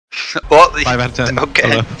Well, 5 out of 10.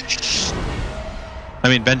 Okay. I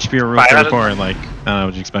mean, bench spear rule 34, and like, I don't know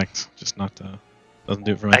what you expect. Just not, doesn't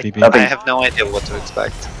do it for my TP. I have no idea what to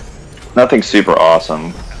expect. Nothing super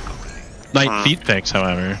awesome. Light feet picks,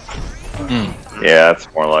 however. Yeah,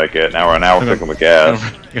 that's more like it. Now we're cooking with gas.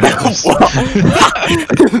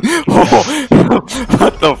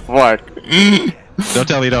 What the fuck? Don't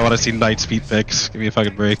tell me you don't want to see Knight's feet picks. Give me a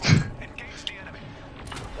fucking break.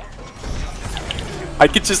 I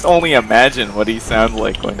could just only imagine what he sounds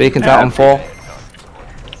like when Bacon's out on 4.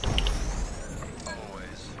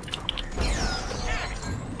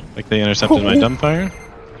 Like they intercepted my dumbfire.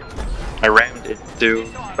 I rammed into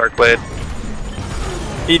Darkblade.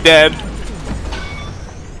 he dead.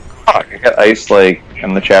 Fuck, I got ice like,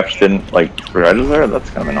 and the chaps didn't like register. That's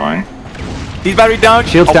kind of annoying. He's about to be down.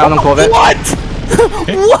 Shields down on Corvette. What?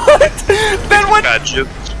 What? Then what? Got you.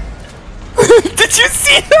 Did you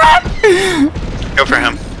see that? Go for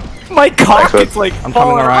him. My cock Thanks, is like I'm coming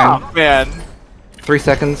falling around. off, man. 3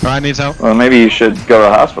 seconds. Ryan needs help. Well, maybe you should go to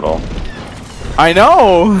the hospital. I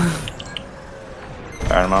know.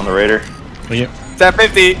 Alright, I'm on the Raider. Thank you. It's at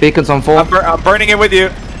 50. Bacon's on 4. I'm burning it with you.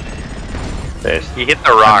 Base. He hit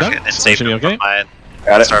the rock done? and it saved Should be him okay? from my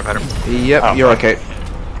Got it. Starfighter. Yep, Oh, you're fuck.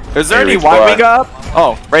 okay. Is there Hey, any Reach Y Squad. wing up?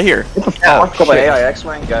 Oh, right here. Oh, shit. AI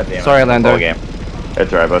X-Wing? God damn it. Sorry, Lando. Full game.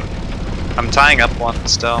 It's alright, bud. I'm tying up one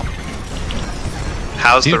still.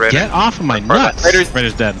 How's the Dude, Raider? get off of my nuts!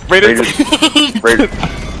 Raider's dead. Raiders. Raider.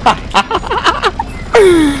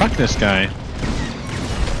 Fuck this guy.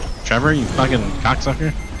 Trevor, you fucking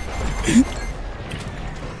cocksucker.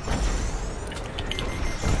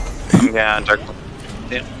 Yeah, Darkblade.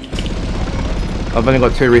 Yeah. I've only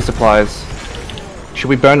got 2 resupplies. Should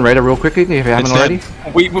we burn Raider real quickly if you haven't It's already?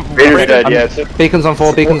 Raider's dead, yeah. Beacons on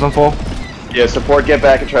 4, beacons on 4. Yeah, support, get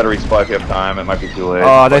back and try to resupply if you have time. It might be too late. Oh,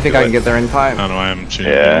 I don't think I can get there in I time. don't know why I'm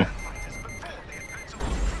shooting. Yeah.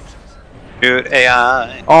 Dude,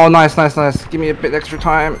 AI. Oh, nice, nice, nice. Give me a bit extra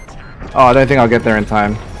time. Oh, I don't think I'll get there in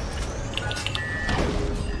time.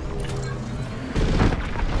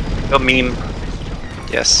 Go meme.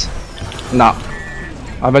 Yes. Nah.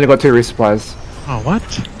 I've only got 2 resupplies. Oh, what?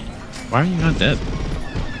 Why are you not dead?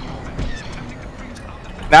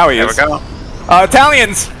 Now he There we is. go.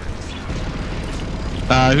 Italians.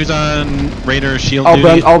 Who's on Raider shield I'll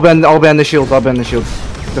duty? I'll ban the shields, I'll ban the shields.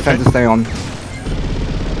 Defenders stay on.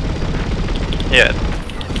 Yeah.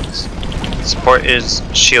 Support is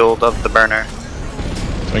shield of the burner.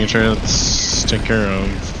 Just making sure that's taken care of.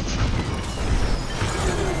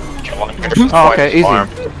 Oh, okay, easy. Okay.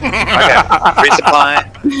 Resupply.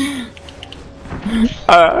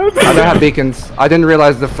 I don't have beacons. I didn't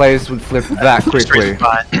realize the flames would flip that Just quickly.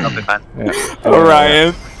 resupply. That'll be fine. Yeah.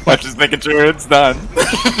 Orion. I'm just making sure it's done.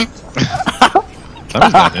 That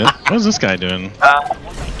was not it. What is this guy doing? Top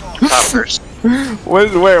first. Where?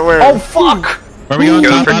 Oh fuck! Where are we going? Go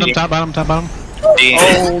Top for bottom, D. top bottom, top bottom? D.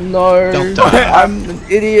 Oh no! Don't die. I'm an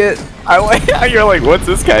idiot. I like how you're like, what's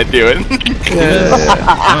this guy doing?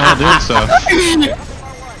 Oh, doing so.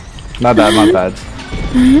 My bad, my bad.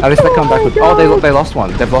 At least they come back with. Oh, they lost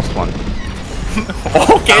one. They've lost one.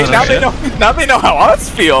 Okay, now they know. Now they know how us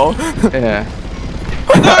feel. Yeah.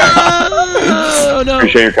 Oh, no.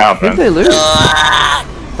 Appreciate your Did confidence. they lose? I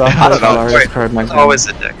don't know. Wait, Card it's always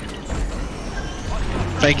a dick.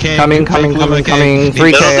 Fake king, Coming, fake coming, Luma coming, king. 3K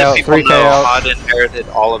Little did out, people 3K know out. Odd inherited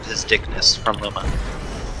all of his dickness from Luma.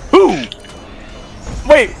 Who?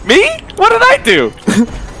 Wait, me? What did I do?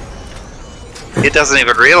 He doesn't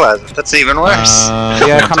even realize it. That's even worse.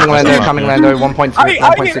 Yeah, coming Lando, 1.2,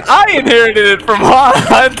 1.6. I inherited it from Hod.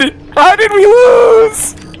 How did we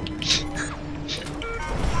lose?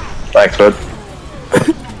 Thanks, bud.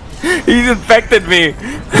 He's infected me.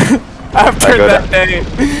 After go that day.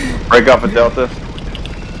 Break off a Delta.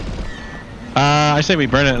 I say we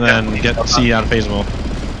burn it and then get C out of phasable.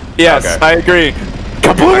 Yes, Okay. I agree.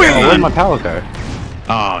 Oh, Kablooey! where'd my power go?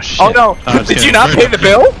 Oh shit. Oh no! I was Did gonna you not burn pay it. the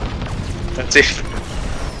bill? That's it.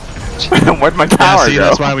 Where'd my Yeah, power see, go?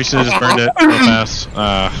 that's why we should have just burned it real fast.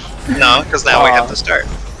 No, because now we have to start.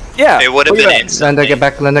 Yeah. It would have look been at instant. Lando, get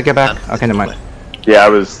back, Lando, get back. Okay, never mind. Yeah, I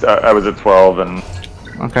was at 12 and.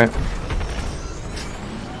 Okay.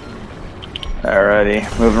 Alrighty,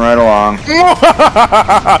 moving right along.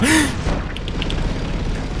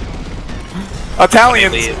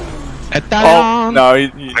 Italians! Leave. Oh, no.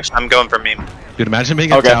 Actually, I'm going for meme. Dude, imagine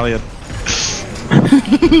being Okay. Italian.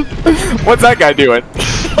 What's that guy doing?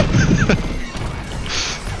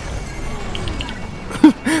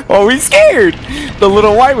 Oh, he's scared! The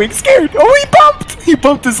little white wing's scared! Oh, he bumped! He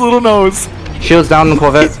bumped his little nose. Shields down on the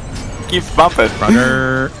Corvette. Keeps bumping.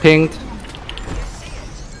 Runner. Pinged.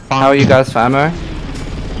 How are you guys for ammo?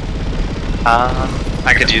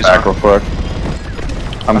 I could use Back real one.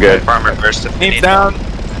 quick. I'm good. Farmer burst if you Team need. down.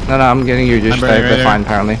 No, I'm getting you just I'm burning they're right fine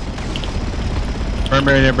apparently. Burn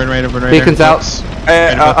raider, burn raider, burn raider. Beacon's out.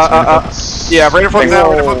 Yeah, Raider Foot's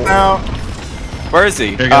out, Raider Foot's out. Where is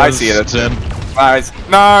he? Here I goes see it. Zeb. Nice.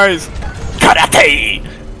 Nice. Karate!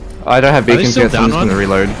 I don't have Are they beacons still yet, so I'm down just gonna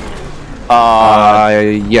one? reload.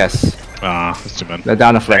 Yes. Ah, that's too bad. They're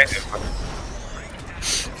down a flex.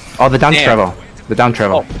 Oh, they're down Damn. Trevor. They're down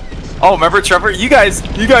Trevor. Oh, remember Trevor? You guys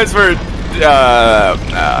were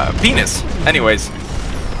penis. Anyways,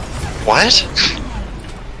 What?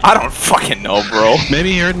 I don't fucking know, bro.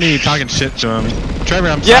 Maybe he heard me talking shit to him. Trevor,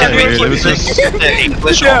 I'm Yeah, sorry, dude, dude. It was just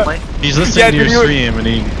English Yeah. only. he's listening Yeah, to your dude, you- stream and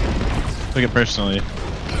he took it personally.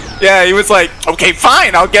 Yeah, he was like, okay,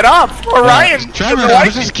 fine, I'll get up. Orion. Yeah, Trevor, I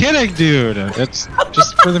was just kidding, dude. It's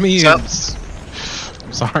just for the memes.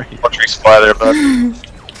 I'm sorry. Poultry splatter, but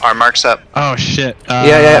our mark's up. Oh shit.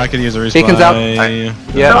 Yeah. I could use a resupply. Beacon's out.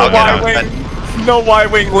 Yeah. No Okay, no, Y-wing. No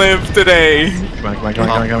Y-wing live today. Come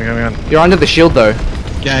on. You're under the shield though.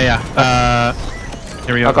 Yeah.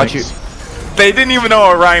 Here we go. I got you. They didn't even know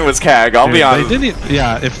Orion was CAG, I'll be honest. They didn't.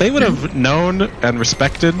 Yeah, if they would have known and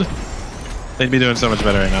respected, they'd be doing so much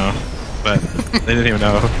better right now. But they didn't even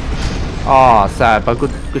know. Oh, sad, but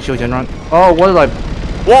good shield gen run. Oh, what did I?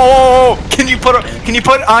 Whoa! Can you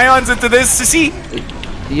put ions into this, Sissy?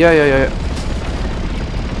 Yeah.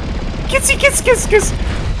 Kiss.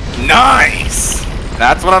 Nice.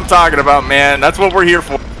 That's what I'm talking about, man. That's what we're here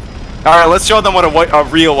for. All right, let's show them what a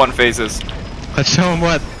real one faces. Let's show them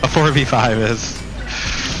what a 4v5 is.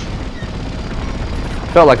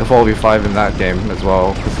 Felt like a 4v5 in that game as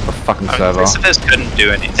well. Because of the fucking server. This couldn't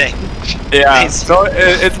do anything. Yeah, so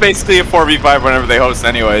it's basically a 4v5 whenever they host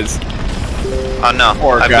anyways. Oh no,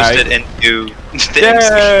 Poor I guy. boosted into the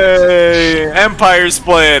Yay! Empire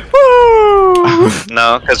split! Woo!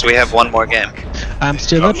 No, because we have one more game. I'm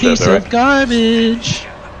still Oh, a piece shit, of garbage.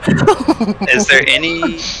 Is there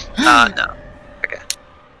any... no. Okay.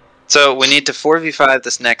 So we need to 4v5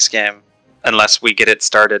 this next game, unless we get it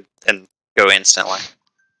started and go instantly,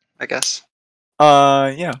 I guess.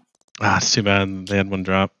 Yeah. Ah, it's too bad they had one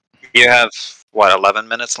drop. You have, what, 11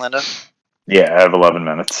 minutes, Linda? Yeah, I have 11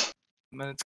 minutes. Minutes